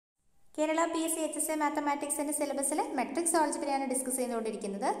Kerala PSC HSA മാത്തമാറ്റിക്സിൻ്റെ സിലബസിൽ matrix ആൾജിബ്രയാണ് discuss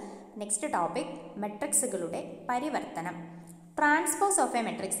ചെയ്തുകൊണ്ടിരിക്കുന്നത്. Next topic മെട്രിക്സുകളുടെ പരിവർത്തനം. ട്രാൻസ്പോസ് ഓഫ് എ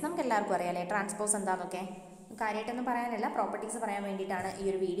മെട്രിക്സ് നമുക്ക് എല്ലാവർക്കും അറിയാമല്ലേ ട്രാൻസ്പോസ് എന്താണെന്നൊക്കെ. കാര്യമായിട്ടൊന്നും പറയാനല്ല, പ്രോപ്പർട്ടീസ് പറയാൻ വേണ്ടിയിട്ടാണ് ഈ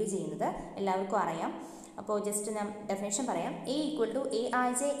ഒരു വീഡിയോ ചെയ്യുന്നത്. എല്ലാവർക്കും അറിയാം. അപ്പോൾ ജസ്റ്റ് ഞാൻ ഡെഫിനേഷൻ പറയാം. A =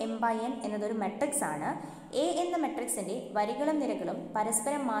 Aij m/n എന്നതൊരു മെട്രിക്സ് ആണ്. A എന്ന മെട്രിക്സിൻ്റെ വരികളും നിരകളും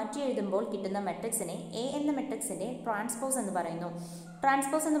പരസ്പരം മാറ്റി എഴുതുമ്പോൾ കിട്ടുന്ന മെട്രിക്സിനെ A എന്ന മെട്രിക്സിൻ്റെ ട്രാൻസ്പോസ് എന്ന് പറയുന്നു.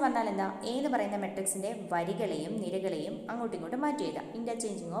 ട്രാൻസ്പോസ് എന്ന് പറഞ്ഞാൽ എന്താ? A എന്ന് പറയുന്ന മെട്രിക്സിൻ്റെ വരികളെയും നിരകളെയും അങ്ങോട്ടും ഇങ്ങോട്ടും മാറ്റി എഴുതാം.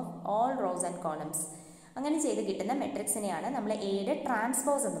 Interchanging of all rose and columns. അങ്ങനെ ചെയ്ത് കിട്ടുന്ന മെട്രിക്സിനെയാണ് നമ്മൾ എയുടെ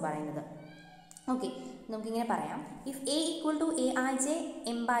ട്രാൻസ്പോസ് എന്ന് പറയുന്നത്. ഓക്കെ, നമുക്കിങ്ങനെ പറയാം. ഇഫ് A = Aij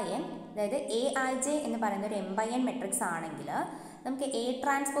m/n, അതായത് Aij എന്ന് പറയുന്ന ഒരു m/n മെട്രിക്സ് ആണെങ്കിൽ നമുക്ക് A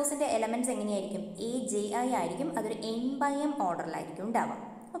ട്രാൻസ്പോസിൻ്റെ എലമെൻറ്റ്സ് എങ്ങനെയായിരിക്കും? Aji ആയിരിക്കും. അതൊരു n/m ഓർഡറിലായിരിക്കും ഉണ്ടാവുക.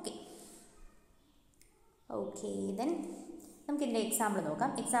 ഓക്കെ ഓക്കെ ദെൻ നമുക്കിതിൻ്റെ എക്സാമ്പിൾ നോക്കാം.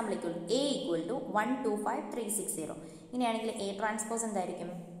 Example A = 1 2 5 3 6 0. ഇങ്ങനെയാണെങ്കിൽ A ട്രാൻസ്പോസ്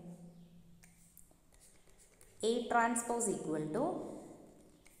എന്തായിരിക്കും? A ട്രാൻസ്പോസ് =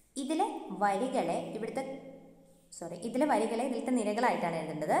 ഇതിലെ വരികളെ ഇതിലത്തെ നിരകളായിട്ടാണ്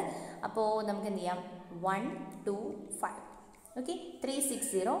എഴുതേണ്ടത്. അപ്പോൾ നമുക്ക് എന്ത് ചെയ്യാം? 1 2 5 ഓക്കെ 3 6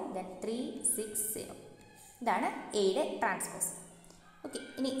 0 ദെൻ 3 6 0. ഇതാണ് എയുടെ ട്രാൻസ്പോസ്. ഓക്കെ,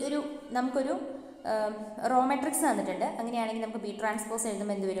 ഇനി നമുക്കൊരു റോ മെട്രിക്സ് തന്നിട്ടുണ്ട്. അങ്ങനെയാണെങ്കിൽ നമുക്ക് ബി ട്രാൻസ്പോസ്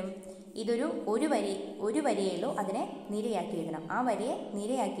എഴുതുമ്പോൾ എന്ത് വരും? ഇതൊരു വരിയേ ഉള്ളൂ, അതിനെ നിരയാക്കി എഴുതണം. ആ വരിയെ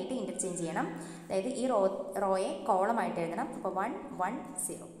നിരയാക്കിയിട്ട് ഇൻ്റർചേഞ്ച് ചെയ്യണം. അതായത് ഈ റോയെ കോളമായിട്ട് എഴുതണം. അപ്പോൾ 1 1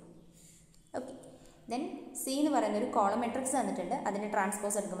 0. ഓക്കെ, ദെൻ സി എന്ന് പറയുന്ന ഒരു കോളം മെട്രിക്സ് തന്നിട്ടുണ്ട്. അതിൻ്റെ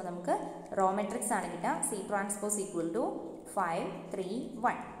ട്രാൻസ്പോസ് എടുക്കുമ്പോൾ നമുക്ക് റോ മെട്രിക്സ് ആണ് കിട്ടുക. C transpose = 5 3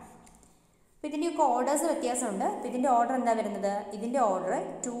 1. അപ്പോൾ ഇതിൻ്റെയൊക്കെ ഓർഡേഴ്സ് വ്യത്യാസമുണ്ട്. അപ്പോൾ ഇതിൻ്റെ ഓർഡർ എന്താ വരുന്നത്? ഇതിൻ്റെ ഓർഡർ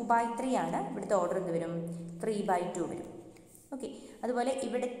 2/3 ആണ്. ഇവിടുത്തെ ഓർഡർ എന്ത് വരും? 3/2 വരും. ഓക്കെ, അതുപോലെ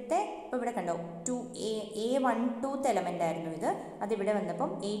ഇവിടെ കണ്ടോ A12th എലമെൻ്റ് ആയിരുന്നു ഇത്. അതിവിടെ വന്നപ്പം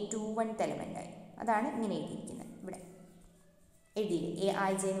A21th എലമെൻ്റ് ആയി. അതാണ് ഇങ്ങനെ എഴുതിയിരിക്കുന്നത്. ഇവിടെ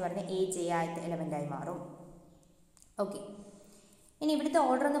Aij എന്ന് പറഞ്ഞാൽ Ajth എലമെൻ്റായി മാറും. ഓക്കെ, ഇനി ഇവിടുത്തെ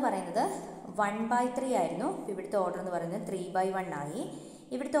ഓർഡർ എന്ന് പറയുന്നത് 1/3 ആയിരുന്നു. ഇവിടുത്തെ ഓർഡർ എന്ന് പറയുന്നത് 3/1 ആയി.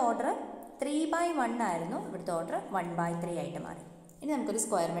 ഇവിടുത്തെ ഓർഡർ 3/1 ആയിരുന്നു. ഇവിടുത്തെ ഓർഡർ 1/3 ആയിട്ട് മാറി. ഇനി നമുക്കൊരു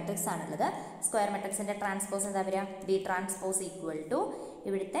സ്ക്വയർ മെട്രിക്സ് ആണുള്ളത്. സ്ക്വയർ മെട്രിക്സിൻ്റെ ട്രാൻസ്പോസ് എന്താ വരിക? D ട്രാൻസ്പോസ് =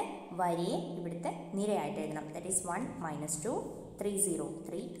 ഇവിടുത്തെ വരിയെ ഇവിടുത്തെ നിരയായിട്ട് എഴുതണം. That is 1 - 2 3 0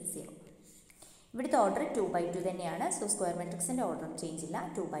 3 0. ഇവിടുത്തെ ഓർഡർ 2/2 തന്നെയാണ്. സോ സ്ക്വയർ മെട്രിക്സിൻ്റെ ഓർഡറും ചേഞ്ച് ഇല്ല,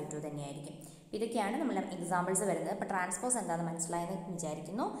 2/2 തന്നെയായിരിക്കും. ഇതൊക്കെയാണ് നമ്മൾ എക്സാമ്പിൾസ് വരുന്നത്. അപ്പോൾ ട്രാൻസ്പോസ് എന്താണെന്ന് മനസ്സിലായെന്ന്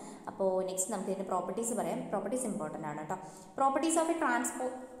വിചാരിക്കുന്നു. അപ്പോൾ നെക്സ്റ്റ് നമുക്ക് ഇതിൻ്റെ പ്രോപ്പർട്ടീസ് പറയാം. പ്രോപ്പർട്ടീസ് ഇമ്പോർട്ടൻ്റ് ആണ് കേട്ടോ. Properties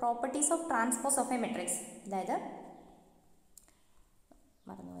of transpose of A matrix, അതായത്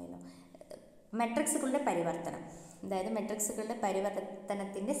മറന്നുപോയല്ലോ, മെട്രിക്സുകളുടെ പരിവർത്തനം. അതായത് മെട്രിക്സുകളുടെ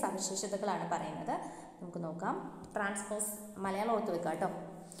പരിവർത്തനത്തിൻ്റെ സവിശേഷതകളാണ് പറയുന്നത്. നമുക്ക് നോക്കാം. ട്രാൻസ്പോസ് മലയാളം ഓർത്ത് വെക്കാം കേട്ടോ.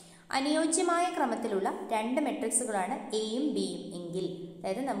 അനുയോജ്യമായ ക്രമത്തിലുള്ള രണ്ട് മെട്രിക്സുകളാണ് എയും ബിയും എങ്കിൽ,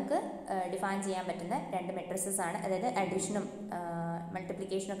 അതായത് നമുക്ക് ഡിഫൈൻ ചെയ്യാൻ പറ്റുന്ന രണ്ട് മെട്രിക്സസ് ആണ്. അതായത് അഡീഷനും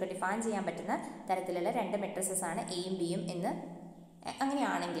മൾട്ടിപ്ലിക്കേഷനും ഒക്കെ ഡിഫൈൻ ചെയ്യാൻ പറ്റുന്ന തരത്തിലുള്ള രണ്ട് മെട്രിക്സസ് ആണ് എയും ബിയും എന്ന്.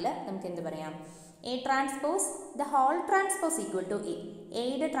 അങ്ങനെയാണെങ്കിൽ നമുക്ക് എന്ത് പറയാം? A transpose the whole transpose = A.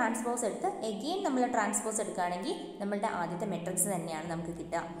 എയുടെ ട്രാൻസ്പോസ് എടുത്ത് എഗെയിൻ നമ്മൾ ട്രാൻസ്പോസ് എടുക്കുകയാണെങ്കിൽ നമ്മളുടെ ആദ്യത്തെ മെട്രിക്സ് തന്നെയാണ് നമുക്ക്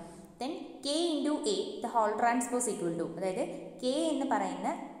കിട്ടുക. Then K × A the whole transpose = അതായത് K എന്ന് പറയുന്ന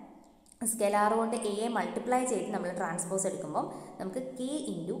സ്കെലാർ കൊണ്ട് എയെ മൾട്ടിപ്ലൈ ചെയ്ത് നമ്മൾ ട്രാൻസ്പോസ് എടുക്കുമ്പോൾ നമുക്ക് K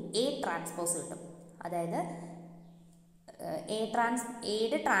 × A ട്രാൻസ്പോസ് കിട്ടും. അതായത്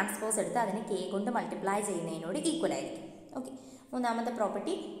എയുടെ ട്രാൻസ്പോസ് എടുത്ത് അതിന് K കൊണ്ട് മൾട്ടിപ്ലൈ ചെയ്യുന്നതിനോട് ഈക്വൽ ആയിരിക്കും. ഓക്കെ, മൂന്നാമത്തെ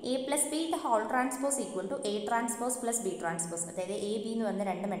property A + B the whole transpose = A transpose + B transpose. അതായത് A B എന്ന് പറഞ്ഞ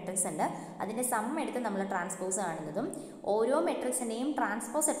രണ്ട് മെട്രിക്സ് ഉണ്ട്. അതിൻ്റെ സം എടുത്ത് നമ്മൾ ട്രാൻസ്പോസ് കാണുന്നതും ഓരോ മെട്രിക്സിൻ്റെയും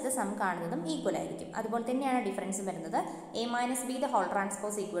ട്രാൻസ്പോസ് എടുത്ത് സം കാണുന്നതും ഈക്വൽ ആയിരിക്കും. അതുപോലെ തന്നെയാണ് ഡിഫറൻസ് വരുന്നത്. A - B the whole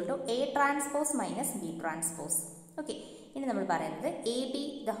transpose = A transpose - B transpose. Okay, ഇനി നമ്മൾ പറയുന്നത് AB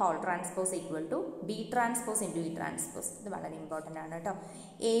the whole transpose = B transpose × E transpose. ഇത് വളരെ ഇമ്പോർട്ടൻ്റ് ആണ് കേട്ടോ.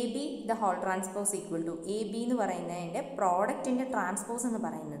 AB the whole transpose = AB എന്ന് പറയുന്നതിൻ്റെ പ്രോഡക്റ്റിൻ്റെ ട്രാൻസ്പോസ് എന്ന്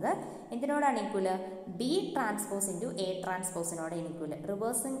പറയുന്നത് എന്തിനോടാണ് equal? B transpose × A ട്രാൻസ്പോസിനോടാണ് equal.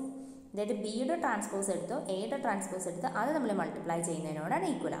 Reversing, അതായത് ബിയുടെ ട്രാൻസ്പോസ് എടുത്തോ എയുടെ ട്രാൻസ്പോസ് എടുത്ത് അത് നമ്മൾ മൾട്ടിപ്ലൈ ചെയ്യുന്നതിനോടാണ്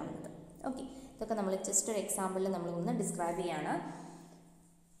ഈക്വൽ ആവുന്നത്. ഓക്കെ, ഇതൊക്കെ നമ്മൾ ജസ്റ്റ് ഒരു എക്സാമ്പിളിൽ നമ്മൾ ഒന്ന് ഡിസ്ക്രൈബ് ചെയ്യാണ്.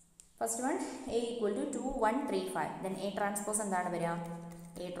 First one A = 2 1 3 5. Then A transpose എന്താണ് വരിക?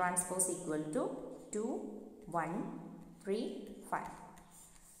 A transpose = 2 1 3 5.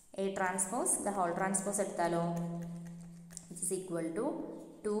 A transpose the whole transpose എടുത്താലോ? It is =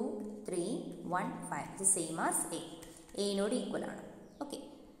 2 3 1 5. ഇത് സെയിം ആസ് എ, എയിനോട് ഈക്വൽ ആണ്. ഓക്കെ,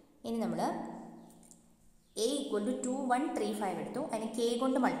 ഇനി നമ്മൾ എ ഈക്വൽ ടു 2 1 3 5 എടുത്തു, അതിന് കെ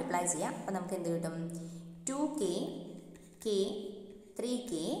കൊണ്ട് മൾട്ടിപ്ലൈ ചെയ്യാം. അപ്പോൾ നമുക്ക് എന്ത് കിട്ടും? 2k k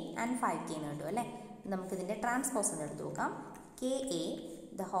 3k and 5k എന്ന് കിട്ടും അല്ലേ. നമുക്കിതിൻ്റെ ട്രാൻസ്പോസ് എന്ന് എടുത്ത് നോക്കാം. K A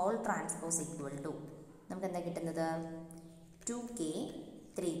the whole transpose equal to നമുക്ക് എന്താ കിട്ടുന്നത്? 2k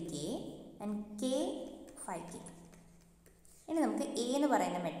 3k and k 5k. ഇനി നമുക്ക് എ എന്ന്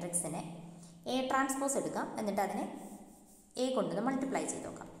പറയുന്ന മെട്രിക്സിനെ എ ട്രാൻസ്പോസ് എടുക്കാം, എന്നിട്ട് അതിനെ എ കൊണ്ട് മൾട്ടിപ്ലൈ ചെയ്ത്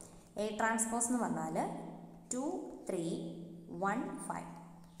നോക്കാം. എ ട്രാൻസ്പോസ് എന്ന് പറഞ്ഞാൽ 2 3 1 5.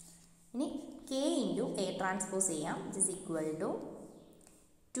 ഇനി കെ ഇൻറ്റു എ ട്രാൻസ്പോസ് ചെയ്യാം. It is equal to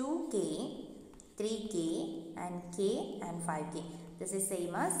 2k 3k and k and 5k. This is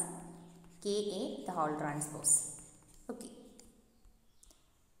same as K A the whole transpose. Okay,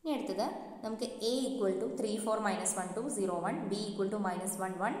 ഇനി അടുത്തത് നമുക്ക് A equal to 3 4 -1 2 0 1, B equal to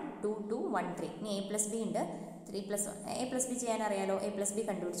 -1 1 2 2 1 3. ഇനി A plus B ഉണ്ട്, 3 + 1 A plus B ചെയ്യാൻ അറിയാലോ. A plus B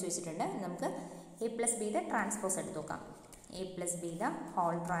കണ്ടുപിടിച്ച് വെച്ചിട്ടുണ്ട്. നമുക്ക് A plus B the transpose എടുത്ത് നോക്കാം. A plus B the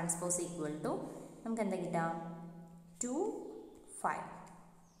whole transpose equal to നമുക്ക് എന്താ കിട്ടാം? 2 5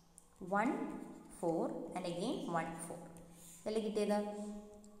 1 4 ആൻഡ് അഗെയിൻ 1 4 ഇതല്ലേ കിട്ടിയത്.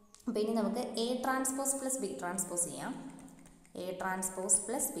 അപ്പോൾ ഇനി നമുക്ക് A transpose plus B transpose ചെയ്യാം. A transpose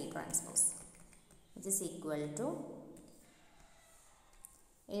plus B transpose it is equal to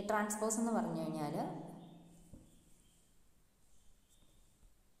A transpose എന്ന് പറഞ്ഞു കഴിഞ്ഞാൽ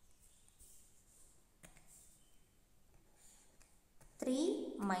 3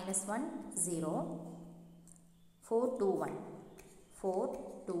 -1 0 4 2 1 4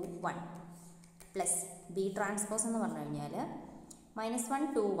 2 1 പ്ലസ് ബി ട്രാൻസ്പോസ് എന്ന് പറഞ്ഞു കഴിഞ്ഞാൽ -1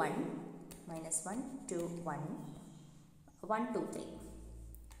 2 1 -1 2 1 1 2 3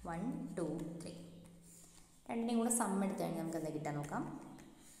 1 2 3. രണ്ടിനെയും കൂടെ സം എടുത്ത് കഴിഞ്ഞാൽ നമുക്ക് എന്താ കിട്ടാൻ നോക്കാം.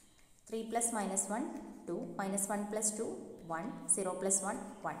 3 + -1 2 -1 + 2 1 0 + 1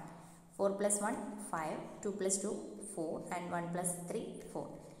 1 4 + 1 5 2 + 2 4 ആൻഡ് 1 + 3 4.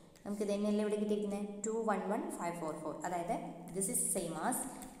 നമുക്ക് ഇത് തന്നെയല്ലേ ഇവിടെ കിട്ടിയിരിക്കുന്നത്. 2 1 1 5 4 4. അതായത് this is same as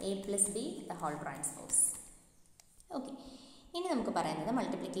A plus B the whole transpose. Okay, ഇനി നമുക്ക് പറയുന്നത്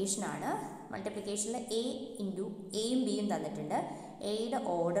മൾട്ടിപ്ലിക്കേഷൻ ആണ്. മൾട്ടിപ്ലിക്കേഷനിൽ എ ഇൻറ്റു എയും ബിയും തന്നിട്ടുണ്ട്. എയുടെ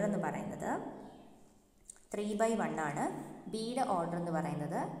ഓർഡർ എന്ന് പറയുന്നത് 3/1 ആണ്. ബിയുടെ ഓർഡർ എന്ന്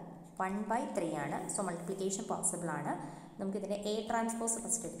പറയുന്നത് 1/3 ആണ്. സോ മൾട്ടിപ്ലിക്കേഷൻ പോസിബിൾ ആണ്. നമുക്കിതിൻ്റെ എ ട്രാൻസ്പോസ്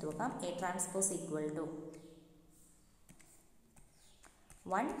ഫസ്റ്റ് എടുത്ത് നോക്കാം. A transpose equal to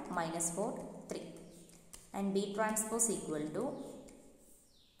 1 -4 3 and B transpose equal to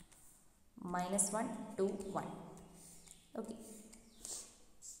 -1 2 1. Okay,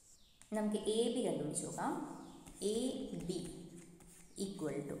 നമുക്ക് എ ബി കണ്ടുപിടിച്ച് നോക്കാം. A B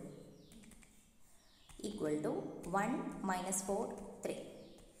equal to 1 -4 3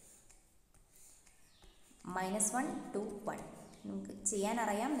 -1 2 1. നമുക്ക് ചെയ്യാൻ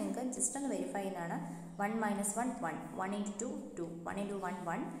അറിയാം, നിങ്ങൾക്ക് ജസ്റ്റ് ഒന്ന് വെരിഫൈ ചെയ്യുന്നതാണ്. 1 -1 1 1 × 2 2 1 × 1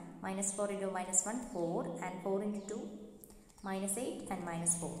 1 -4 × -1 4 and 4 × 2 -8 and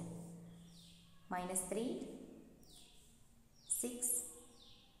 -4 -3 6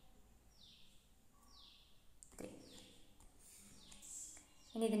 3.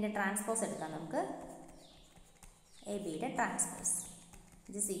 ഇനി ഇതിൻ്റെ ട്രാൻസ്പോസ് എടുക്കാം നമുക്ക്. എ ബിയുടെ transpose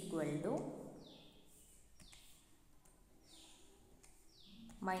it is equal to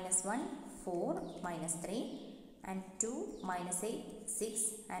 -1 4 -3 and 2 -8 6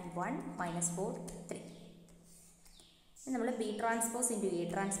 and 1 -4 3. ഇനി നമ്മൾ B transpose into A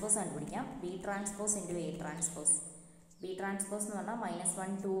transpose കണ്ടുപിടിക്കാം. B transpose into A transpose. B transpose എന്ന് പറഞ്ഞാൽ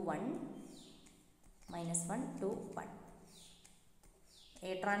 -1 2 1 -1 2 1.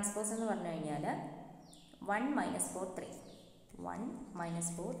 എ ട്രാൻസ്പോസ് എന്ന് പറഞ്ഞു കഴിഞ്ഞാൽ 1 -4 3 1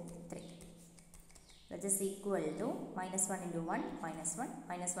 -4 3. That is equal to -1 × 1 -1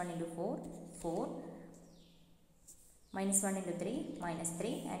 -1 × 4 4 -1 × 3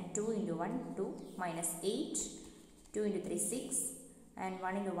 -3 and 2 × 1 2 -8 2 × 3 6 and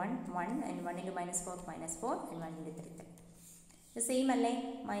 1 × 1 1 and 1 × -4 -4 and 1 × 3 3. ഇത് സെയിം അല്ലേ?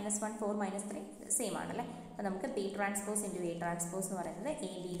 -1 4 -3 സെയിം ആണല്ലേ. അപ്പോൾ നമുക്ക് B transpose into A transpose എന്ന് പറയുന്നത്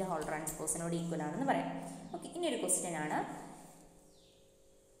A B the whole ട്രാൻസ്പോസിനോട് equal ആണെന്ന് പറയാം. ഓക്കെ, ഇനി ഒരു ക്വസ്റ്റ്യൻ ആണ്.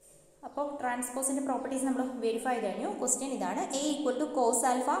 അപ്പോൾ ട്രാൻസ്പോസിൻ്റെ പ്രോപ്പർട്ടീസ് നമ്മൾ വെരിഫൈ ചെയ്ത് കഴിഞ്ഞു. ക്വസ്റ്റ്യൻ ഇതാണ്. A equal to cos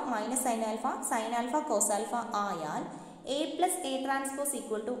alpha minus sine alpha cos alpha ആയാൽ A plus A transpose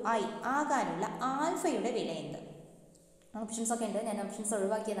equal to I ആകാനുള്ള ആൽഫയുടെ വില എന്ത്? ഓപ്ഷൻസ് ഒക്കെ ഉണ്ട്, ഞാൻ ഓപ്ഷൻസ്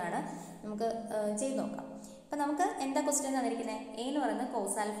ഒഴിവാക്കിയതാണ്. നമുക്ക് ചെയ്ത് നോക്കാം. അപ്പം നമുക്ക് എന്താ ക്വസ്റ്റ്യൻ തന്നിരിക്കുന്നത്? എ എന്ന് പറയുന്നത്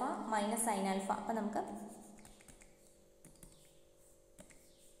cos alpha minus sine alpha. അപ്പം നമുക്ക്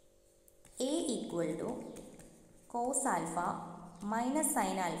A equal to cos alpha minus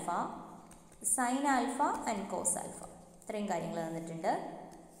sine alpha and cos alpha, ഇത്രയും കാര്യങ്ങൾ തന്നിട്ടുണ്ട്.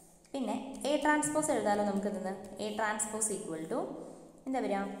 പിന്നെ എ ട്രാൻസ്പോസ് എഴുതാമല്ലോ നമുക്കിന്ന്. എ ട്രാൻസ്പോസ് ഈക്വൽ ടു എന്താ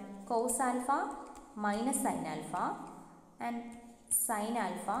വരിക, cos alpha minus sine alpha and sine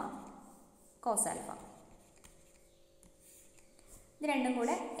alpha cos alpha. ഇത് രണ്ടും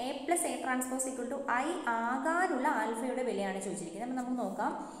കൂടെ A plus A transpose equal to I ആകാനുള്ള ആൽഫയുടെ വിലയാണ് ചോദിച്ചിരിക്കുന്നത്. അപ്പോൾ നമുക്ക്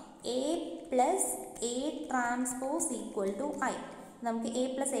നോക്കാം. A plus A transpose equal to I. നമുക്ക് എ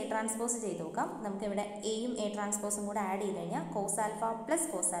പ്ലസ് എ ട്രാൻസ്പോസ് ചെയ്ത് നോക്കാം. നമുക്ക് ഇവിടെ എയും എ ട്രാൻസ്പോസും കൂടെ ആഡ് ചെയ്ത് കഴിഞ്ഞാൽ cos alpha plus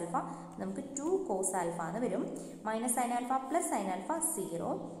cos alpha നമുക്ക് 2 കോസ് ആൽഫ എന്ന് വരും. Minus sine alpha plus sine alpha 0,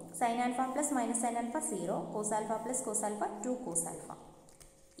 sine alpha plus minus sine alpha 0, cos alpha plus cos alpha 2 cos alpha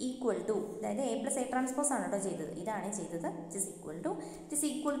equal to, അതായത് എ പ്ലസ് എ ട്രാൻസ്പോസ് ആണ് കേട്ടോ ചെയ്തത്, ഇതാണ് ചെയ്തത്. It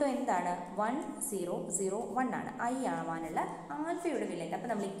equal to എന്താണ്, 1 0 0 1 ആണ്. ഐ ആവാനുള്ള ആൽഫയുടെ വില. അപ്പോൾ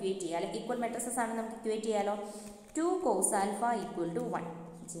നമ്മൾ ഇക്വേറ്റ് ചെയ്യാലോ, ഈക്വൽ മെട്രിസസ് ആണ്, നമുക്ക് ഇക്വേറ്റ് ചെയ്യാലോ. 2 cos alpha equal to 1,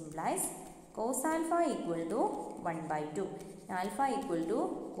 which implies cos alpha equal to 1/2. Alpha equal to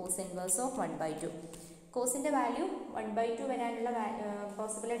cos inverse of 1/2. കോസിൻ്റെ value 1/2 വരാനുള്ള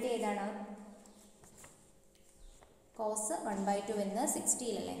പോസിബിലിറ്റി ഏതാണ്? കോസ് 1/2 എന്ന്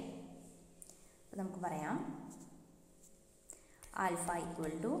 60-ലല്ലേ. അപ്പോൾ നമുക്ക് പറയാം alpha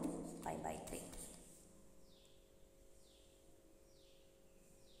equal to π/3.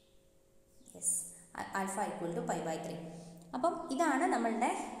 Yes, alpha equal to π/3. അപ്പം ഇതാണ്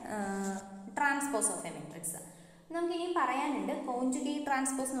നമ്മളുടെ ട്രാൻസ്പോസ് ഓഫ് എ മെട്രിക്സ്. നമുക്കിനിയും പറയാനുണ്ട് കോൺജുഗേറ്റ്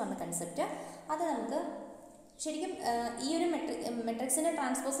ട്രാൻസ്പോസ് എന്ന് പറഞ്ഞ കൺസെപ്റ്റ്. അത് നമുക്ക് ശരിക്കും ഈ ഒരു മെട്രിക്സിൻ്റെ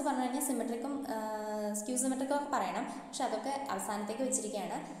ട്രാൻസ്പോസ് പറഞ്ഞു കഴിഞ്ഞാൽ സിമെട്രിക്കും സ്ക്യൂ സിമെട്രിക്കും ഒക്കെ പറയണം, പക്ഷെ അതൊക്കെ അവസാനത്തേക്ക്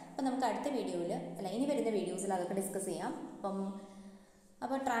വെച്ചിരിക്കുകയാണ്. അപ്പം നമുക്ക് അടുത്ത വീഡിയോയിൽ, അല്ല ഇനി വരുന്ന വീഡിയോസിൽ അതൊക്കെ ഡിസ്കസ് ചെയ്യാം.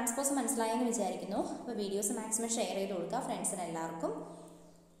 അപ്പോൾ ട്രാൻസ്പോസ് മനസ്സിലായെന്ന് വിചാരിക്കുന്നു. അപ്പോൾ വീഡിയോസ് മാക്സിമം ഷെയർ ചെയ്ത് കൊടുക്കുക ഫ്രണ്ട്സിന് എല്ലാവർക്കും.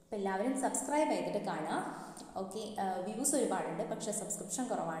 അപ്പോൾ എല്ലാവരും സബ്സ്ക്രൈബ് ചെയ്തിട്ട് കാണുക. ഓക്കെ, വ്യൂസ് ഒരുപാടുണ്ട് പക്ഷേ സബ്സ്ക്രിപ്ഷൻ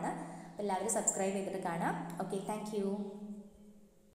കുറവാണ്. അപ്പോൾ എല്ലാവരും സബ്സ്ക്രൈബ് ചെയ്തിട്ട് കാണുക. Okay, thank you.